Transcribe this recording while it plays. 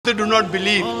they do not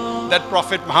believe that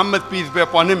Prophet Muhammad, peace be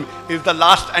upon him, is the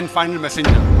last and final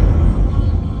messenger.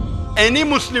 Any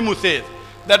Muslim who says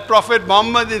that Prophet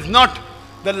Muhammad is not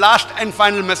the last and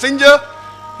final messenger,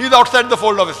 he is outside the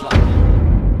fold of Islam.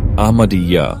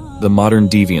 Ahmadiyya, the modern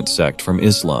deviant sect from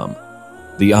Islam.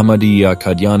 The Ahmadiyya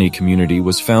Qadiani community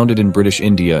was founded in British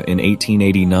India in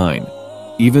 1889.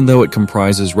 Even though it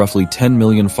comprises roughly 10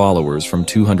 million followers from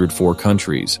 204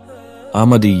 countries,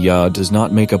 Ahmadiyya does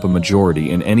not make up a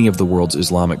majority in any of the world's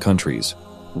Islamic countries.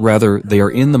 Rather, they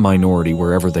are in the minority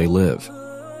wherever they live.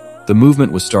 The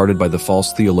movement was started by the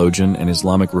false theologian and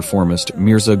Islamic reformist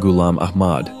Mirza Ghulam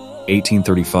Ahmad,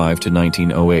 1835 to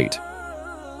 1908.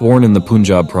 Born in the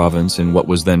Punjab province in what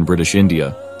was then British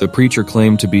India, the preacher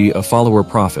claimed to be a follower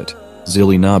prophet,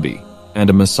 Zili Nabi, and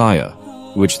a messiah,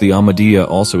 which the Ahmadiyya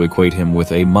also equate him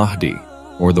with a Mahdi,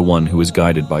 or the one who is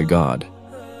guided by God.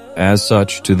 As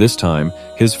such, to this time,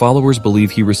 his followers believe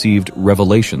he received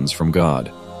revelations from God.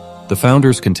 The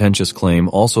founder's contentious claim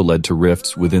also led to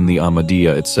rifts within the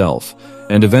Ahmadiyya itself,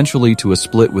 and eventually to a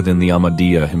split within the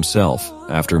Ahmadiyya himself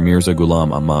after Mirza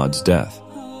Ghulam Ahmad's death.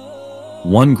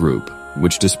 One group,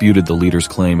 which disputed the leader's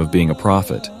claim of being a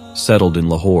prophet, settled in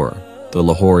Lahore, the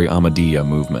Lahori Ahmadiyya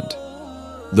movement.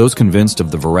 Those convinced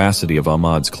of the veracity of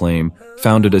Ahmad's claim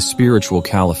founded a spiritual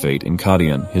caliphate in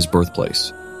Qadian, his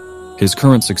birthplace. His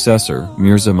current successor,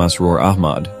 Mirza Masroor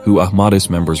Ahmad, who Ahmadis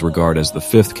members regard as the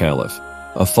fifth caliph,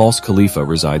 a false khalifa,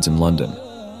 resides in London.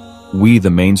 We,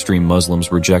 the mainstream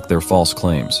Muslims, reject their false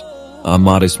claims.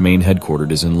 Ahmadis' main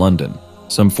headquarters is in London.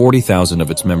 Some 40,000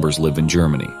 of its members live in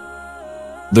Germany.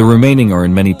 The remaining are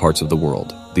in many parts of the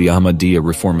world, the Ahmadiyya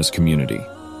reformist community,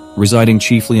 residing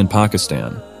chiefly in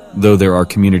Pakistan, though there are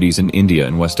communities in India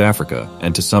and West Africa,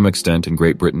 and to some extent in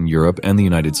Great Britain, Europe, and the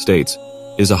United States,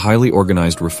 is a highly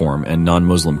organized reform and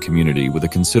non-Muslim community with a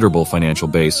considerable financial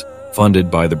base funded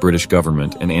by the British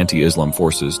government and anti-Islam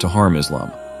forces to harm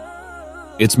Islam.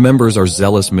 Its members are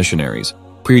zealous missionaries,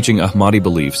 preaching Ahmadi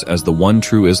beliefs as the one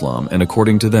true Islam and,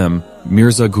 according to them,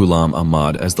 Mirza Ghulam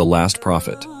Ahmad as the last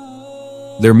prophet.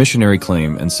 Their missionary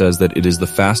claim and says that it is the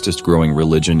fastest growing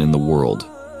religion in the world.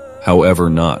 However,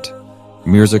 not.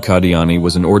 Mirza Qadiani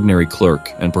was an ordinary clerk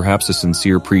and perhaps a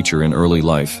sincere preacher in early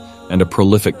life and a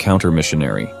prolific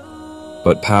counter-missionary.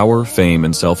 But power, fame,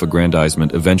 and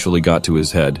self-aggrandizement eventually got to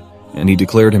his head, and he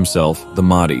declared himself the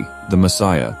Mahdi, the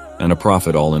Messiah, and a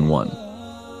prophet all in one.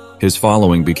 His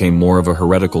following became more of a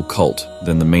heretical cult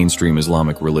than the mainstream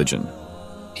Islamic religion.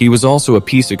 He was also a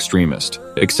peace extremist,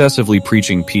 excessively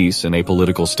preaching peace and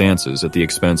apolitical stances at the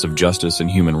expense of justice and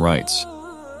human rights.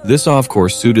 This, of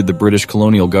course, suited the British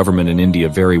colonial government in India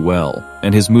very well,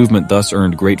 and his movement thus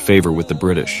earned great favor with the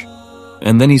British.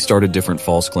 And then he started different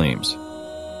false claims.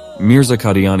 Mirza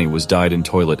Qadiani was died in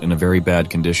toilet in a very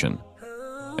bad condition.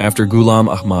 After Ghulam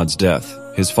Ahmad's death,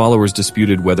 his followers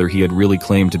disputed whether he had really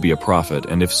claimed to be a prophet,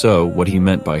 and if so, what he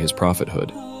meant by his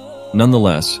prophethood.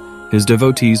 Nonetheless, his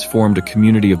devotees formed a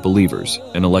community of believers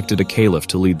and elected a caliph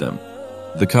to lead them.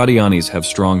 The Qadianis have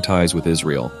strong ties with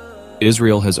Israel.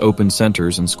 Israel has opened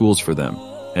centers and schools for them,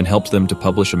 and helped them to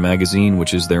publish a magazine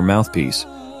which is their mouthpiece,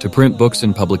 to print books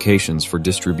and publications for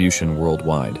distribution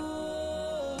worldwide.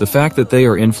 The fact that they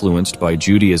are influenced by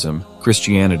Judaism,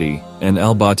 Christianity, and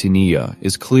Al-Batiniyya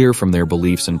is clear from their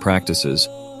beliefs and practices,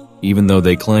 even though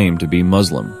they claim to be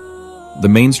Muslim. The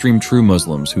mainstream true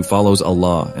Muslims who follows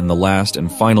Allah and the last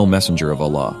and final messenger of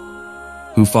Allah,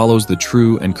 who follows the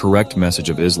true and correct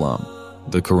message of Islam,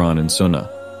 the Quran and Sunnah.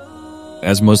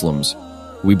 As Muslims,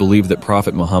 we believe that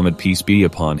Prophet Muhammad, peace be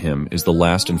upon him, is the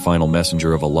last and final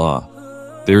messenger of Allah.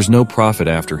 There is no prophet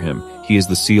after him, he is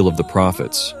the seal of the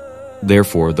prophets.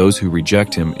 Therefore, those who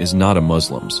reject him is not a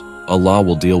Muslims. Allah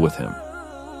will deal with him.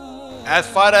 As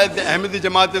far as the Ahmadi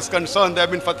Jamaat is concerned, there have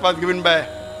been fatwas given by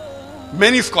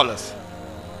many scholars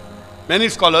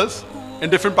in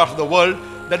different parts of the world,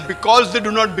 that because they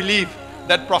do not believe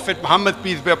that Prophet Muhammad,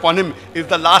 peace be upon him, is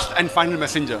the last and final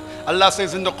messenger. Allah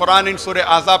says in the Quran in Surah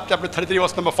Azab chapter 33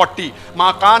 verse number 40,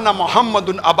 "Ma kana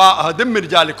Muhammadun aba ahadim min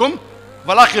rijalikum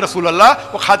walakin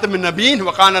Rasulullah wa khatamin nabiyyin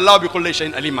wa kana Allah bi kulli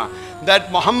shay'in alima."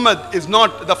 That Muhammad is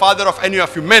not the father of any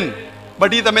of you men,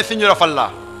 but he is the messenger of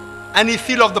Allah and he is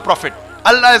seal of the Prophet.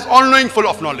 Allah is all-knowing, full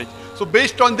of knowledge. So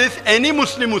based on this, any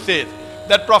Muslim who says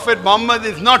that Prophet Muhammad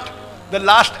is not the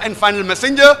last and final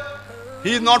messenger,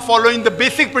 he is not following the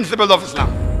basic principles of Islam.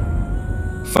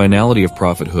 Finality of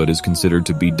prophethood is considered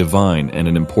to be divine and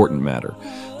an important matter.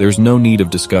 There is no need of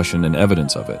discussion and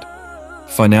evidence of it.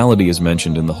 Finality is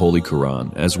mentioned in the Holy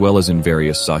Quran as well as in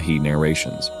various Sahih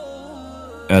narrations.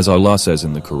 As Allah says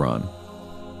in the Quran,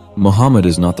 Muhammad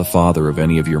is not the father of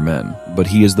any of your men, but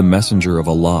he is the messenger of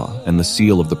Allah and the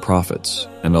seal of the prophets,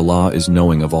 and Allah is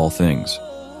knowing of all things.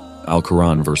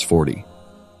 Al-Quran verse 40.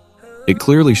 It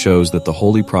clearly shows that the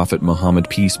Holy Prophet Muhammad,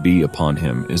 peace be upon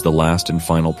him, is the last and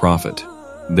final prophet.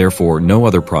 Therefore, no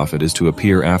other prophet is to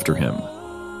appear after him.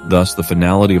 Thus, the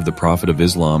finality of the Prophet of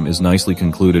Islam is nicely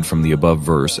concluded from the above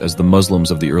verse, as the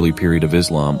Muslims of the early period of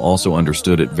Islam also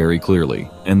understood it very clearly,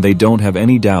 and they don't have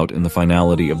any doubt in the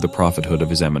finality of the prophethood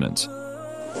of His Eminence.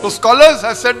 So scholars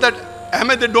have said that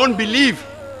Ahmed, they don't believe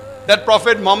that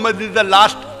Prophet Muhammad is the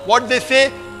last. What they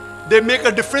say, they make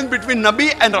a difference between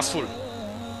Nabi and Rasul.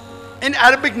 In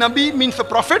Arabic, Nabi means a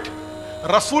prophet.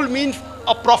 Rasul means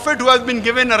a prophet who has been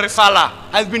given a risala,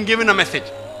 has been given a message.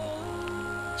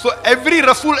 So every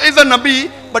Rasul is a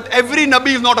Nabi, but every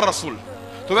Nabi is not a Rasul.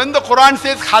 So when the Quran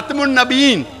says Khatamun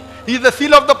Nabiyeen, he is the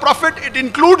seal of the Prophet, it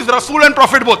includes Rasul and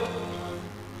Prophet both.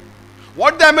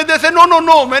 What the Ahmadis say,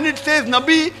 no. When it says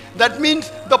Nabi, that means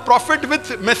the Prophet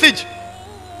with message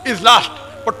is last.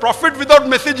 But Prophet without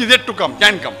message is yet to come,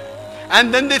 can come.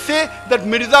 And then they say that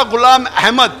Mirza Ghulam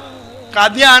Ahmad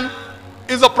Qadian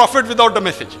is a Prophet without a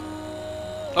message.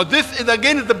 Now this is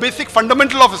again the basic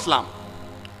fundamental of Islam.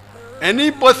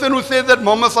 Any person who says that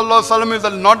Muhammad Sallallahu Alaihi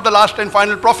Wasallam is not the last and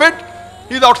final prophet,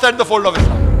 he is outside the fold of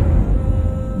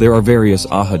Islam. There are various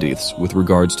ahadiths with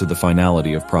regards to the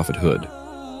finality of prophethood.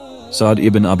 Sa'd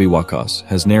ibn Abi Waqqas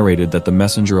has narrated that the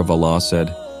Messenger of Allah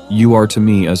said, "You are to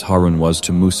me as Harun was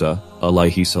to Musa,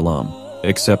 alayhi salam,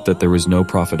 except that there is no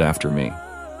prophet after me."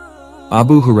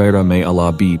 Abu Hurairah, may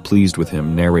Allah be pleased with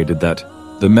him, narrated that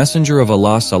the Messenger of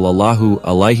Allah sallallahu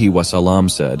alayhi wasallam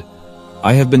said,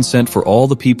 "I have been sent for all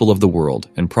the people of the world,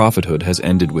 and prophethood has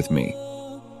ended with me."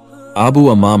 Abu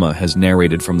Umama has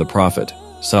narrated from the Prophet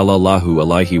sallallahu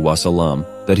alayhi wasallam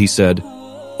that he said,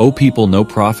 "O people, no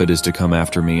prophet is to come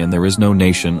after me, and there is no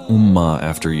nation, ummah,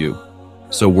 after you.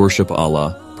 So worship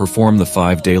Allah, perform the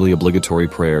 5 daily obligatory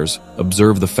prayers,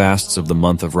 observe the fasts of the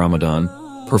month of Ramadan,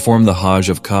 perform the Hajj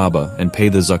of Kaaba, and pay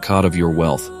the zakat of your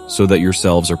wealth, so that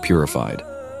yourselves are purified.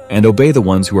 And obey the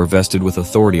ones who are vested with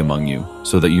authority among you,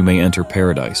 so that you may enter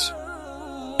paradise."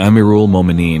 Amirul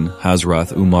Momineen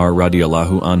Hazrat Umar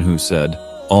radiallahu anhu said,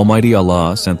 "Almighty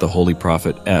Allah sent the Holy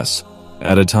Prophet S.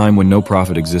 at a time when no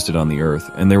prophet existed on the earth,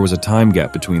 and there was a time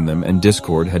gap between them, and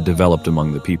discord had developed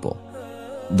among the people.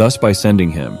 Thus by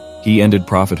sending him, he ended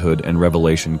prophethood, and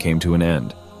revelation came to an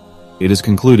end. It is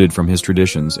concluded from his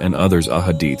traditions and others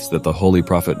ahadiths that the Holy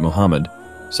Prophet Muhammad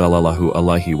sallallahu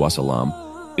alaihi wasallam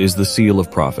is the seal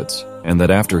of prophets, and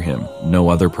that after him no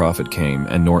other prophet came,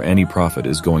 and nor any prophet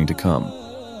is going to come.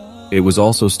 It was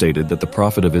also stated that the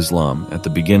Prophet of Islam, at the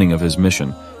beginning of his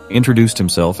mission, introduced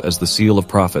himself as the seal of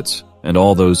prophets, and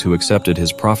all those who accepted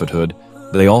his prophethood,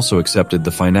 they also accepted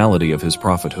the finality of his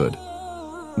prophethood.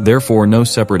 Therefore, no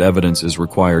separate evidence is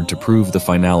required to prove the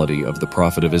finality of the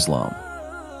Prophet of Islam.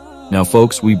 Now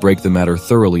folks, we break the matter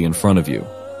thoroughly in front of you.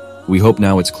 We hope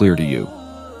now it's clear to you,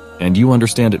 and you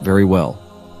understand it very well.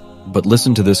 But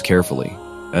listen to this carefully.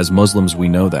 As Muslims, we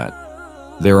know that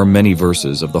there are many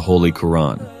verses of the Holy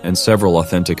Quran and several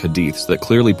authentic hadiths that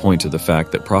clearly point to the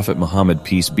fact that Prophet Muhammad,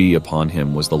 peace be upon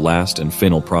him, was the last and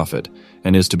final prophet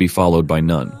and is to be followed by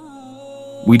none.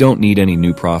 We don't need any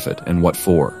new prophet, and what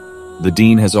for? The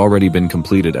deen has already been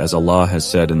completed, as Allah has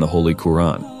said in the Holy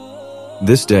Quran.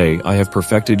 "This day I have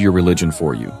perfected your religion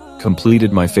for you,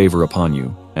 completed my favor upon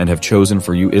you, and have chosen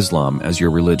for you Islam as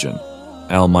your religion."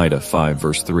 Al-Ma'idah 5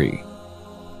 verse 3.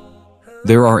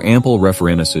 There are ample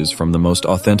references from the most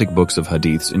authentic books of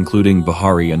hadiths, including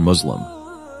Bukhari and Muslim.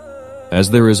 As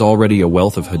there is already a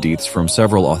wealth of hadiths from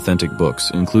several authentic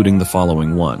books, including the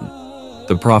following one.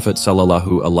 The Prophet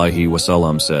sallallahu alaihi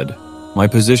wasallam said, "My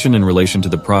position in relation to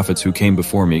the prophets who came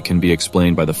before me can be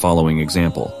explained by the following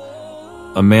example.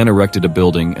 A man erected a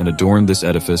building and adorned this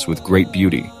edifice with great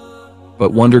beauty,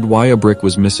 but wondered why a brick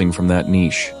was missing from that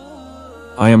niche.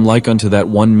 I am like unto that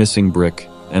one missing brick,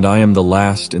 and I am the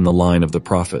last in the line of the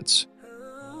prophets."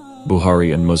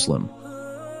 Bukhari and Muslim.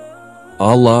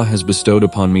 Allah has bestowed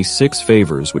upon me 6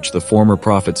 favors which the former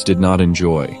prophets did not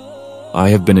enjoy. I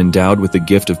have been endowed with the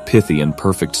gift of pithy and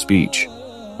perfect speech.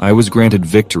 I was granted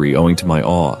victory owing to my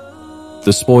awe.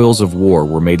 The spoils of war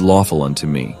were made lawful unto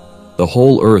me. The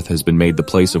whole earth has been made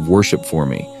the place of worship for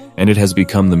me, and it has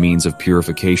become the means of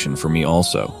purification for me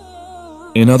also.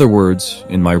 In other words,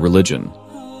 in my religion,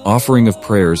 offering of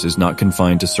prayers is not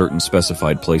confined to certain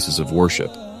specified places of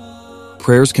worship.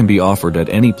 Prayers can be offered at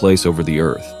any place over the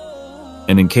earth.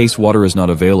 And in case water is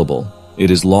not available, it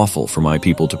is lawful for my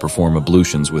people to perform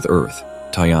ablutions with earth,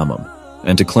 tayammum,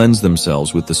 and to cleanse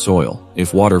themselves with the soil,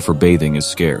 if water for bathing is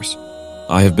scarce.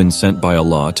 I have been sent by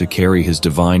Allah to carry His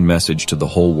divine message to the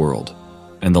whole world,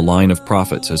 and the line of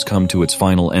prophets has come to its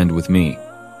final end with me.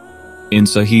 In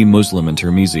Sahih Muslim and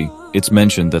Tirmizi, it's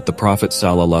mentioned that the Prophet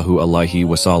sallallahu alaihi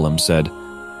wasallam said,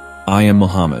 I am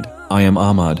Muhammad, I am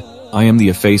Ahmad, I am the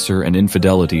effacer, and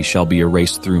infidelity shall be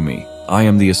erased through me. I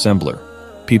am the assembler.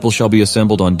 People shall be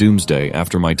assembled on doomsday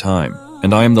after my time,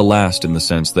 and I am the last in the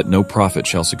sense that no prophet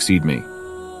shall succeed me.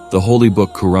 The holy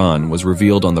book Quran was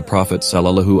revealed on the Prophet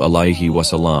sallallahu alaihi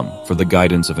wasallam for the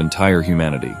guidance of entire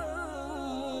humanity.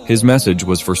 His message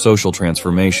was for social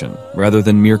transformation, rather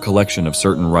than mere collection of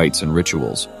certain rites and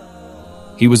rituals.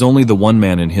 He was only the one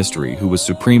man in history who was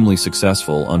supremely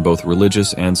successful on both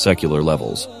religious and secular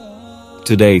levels.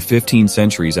 Today, 15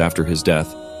 centuries after his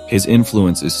death, his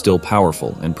influence is still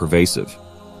powerful and pervasive.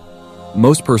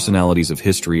 Most personalities of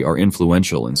history are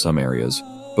influential in some areas,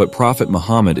 but Prophet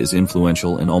Muhammad is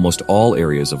influential in almost all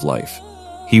areas of life.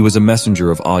 He was a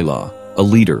messenger of Allah, a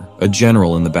leader, a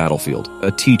general in the battlefield,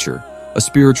 a teacher, a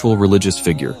spiritual religious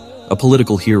figure, a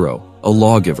political hero, a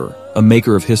lawgiver, a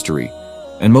maker of history,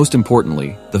 and most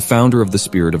importantly, the founder of the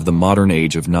spirit of the modern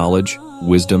age of knowledge,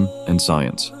 wisdom, and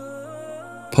science.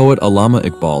 Poet Allama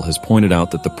Iqbal has pointed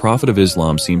out that the Prophet of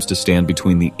Islam seems to stand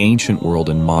between the ancient world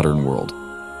and modern world.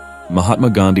 Mahatma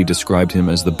Gandhi described him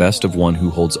as the best of one who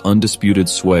holds undisputed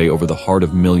sway over the heart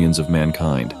of millions of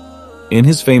mankind. In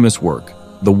his famous work,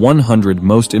 The 100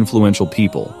 Most Influential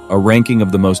People, a ranking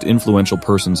of the most influential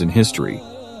persons in history,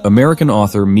 American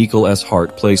author Michael S.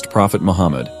 Hart placed Prophet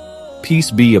Muhammad,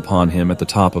 peace be upon him, at the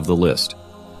top of the list.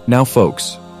 Now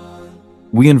folks,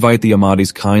 we invite the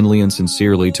Ahmadis kindly and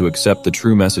sincerely to accept the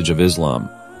true message of Islam,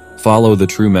 follow the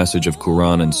true message of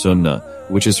Quran and Sunnah,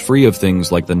 which is free of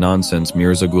things like the nonsense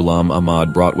Mirza Ghulam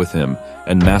Ahmad brought with him,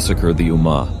 and massacre the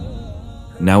Ummah.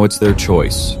 Now it's their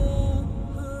choice.